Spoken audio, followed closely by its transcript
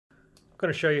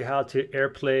going to show you how to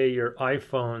AirPlay your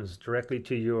iPhones directly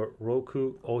to your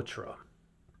Roku Ultra.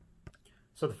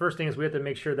 So the first thing is we have to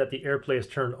make sure that the AirPlay is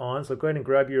turned on. So go ahead and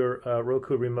grab your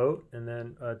Roku remote and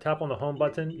then tap on the home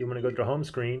button. You want to go to the home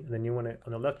screen, and then you want to,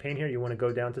 on the left pane here, you want to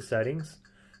go down to settings.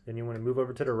 Then you want to move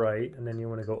over to the right, and then you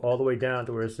want to go all the way down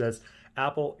to where it says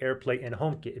Apple AirPlay and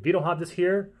HomeKit. If you don't have this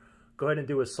here, go ahead and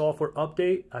do a software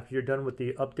update. After you're done with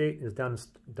the update, is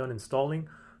done installing,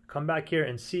 come back here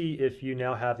and see if you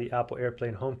now have the Apple AirPlay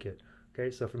and HomeKit. Okay,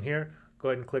 so from here, go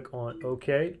ahead and click on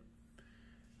OK.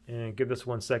 And give this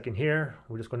 1 second here.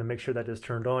 We're just going to make sure that it's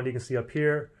turned on. You can see up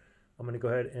here, I'm going to go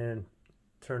ahead and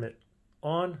turn it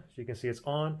on. So you can see it's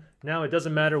on. Now it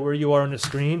doesn't matter where you are on the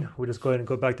screen. We'll just go ahead and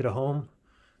go back to the home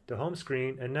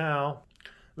screen. And now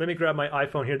let me grab my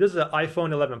iPhone here. This is an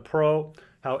iPhone 11 Pro.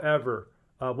 However,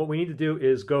 what we need to do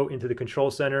is go into the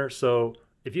control center. So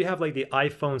if you have like the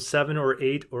iPhone 7 or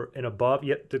 8 or and above,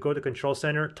 you have to go to the control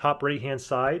center, top right hand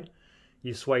side.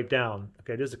 You swipe down.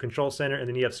 Okay, this is the control center, and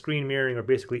then you have screen mirroring, or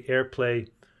basically AirPlay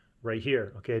right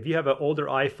here. Okay, if you have an older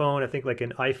iPhone, I think like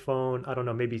an iPhone, I don't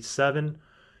know, maybe 7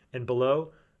 and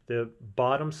below, the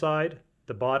bottom side,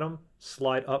 the bottom,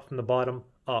 slide up from the bottom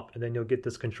up, and then you'll get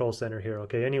this control center here.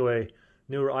 Okay, anyway,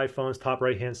 newer iPhones, top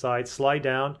right hand side, slide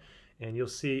down, and you'll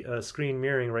see a screen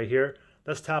mirroring right here.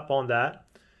 Let's tap on that,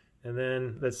 and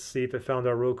then let's see if it found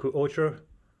our Roku Ultra,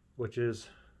 which is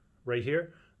right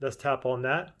here. Let's tap on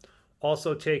that.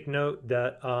 Also take note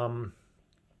that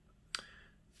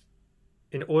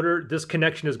in order, this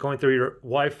connection is going through your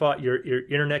Wi-Fi, your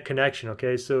internet connection.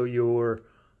 Okay, so your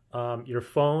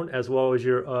phone as well as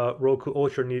your Roku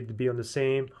Ultra need to be on the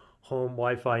same home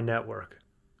Wi-Fi network.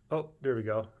 Oh, there we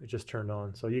go. It just turned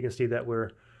on. So you can see that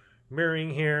we're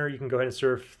mirroring here. You can go ahead and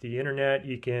surf the internet.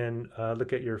 You can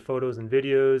look at your photos and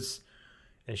videos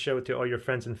and show it to all your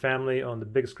friends and family on the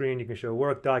big screen. You can show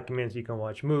work documents, you can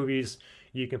watch movies,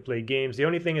 you can play games. The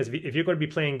only thing is, if you're going to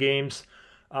be playing games,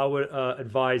 I would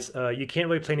advise you can't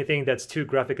really play anything that's too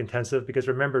graphic intensive, because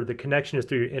remember, the connection is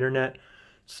through your internet.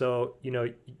 So, you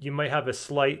know, you might have a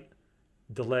slight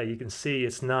delay. You can see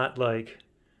it's not like,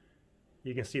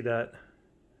 you can see that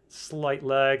slight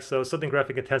lag. So something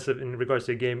graphic intensive in regards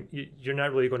to a game, you're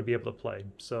not really going to be able to play.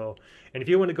 So, and if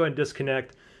you want to go and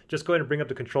disconnect, just go ahead and bring up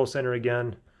the control center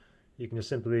again. You can just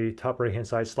simply top right hand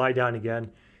side, slide down again.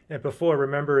 And before,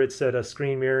 remember, it said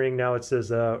screen mirroring. Now it says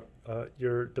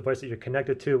your device that you're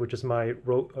connected to, which is my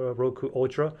Roku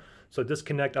Ultra. So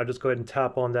disconnect, I'll just go ahead and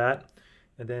tap on that.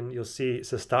 And then you'll see it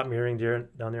says stop mirroring there,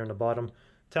 down there on the bottom.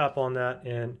 Tap on that,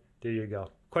 and there you go.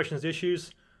 Questions,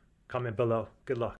 issues, comment below. Good luck.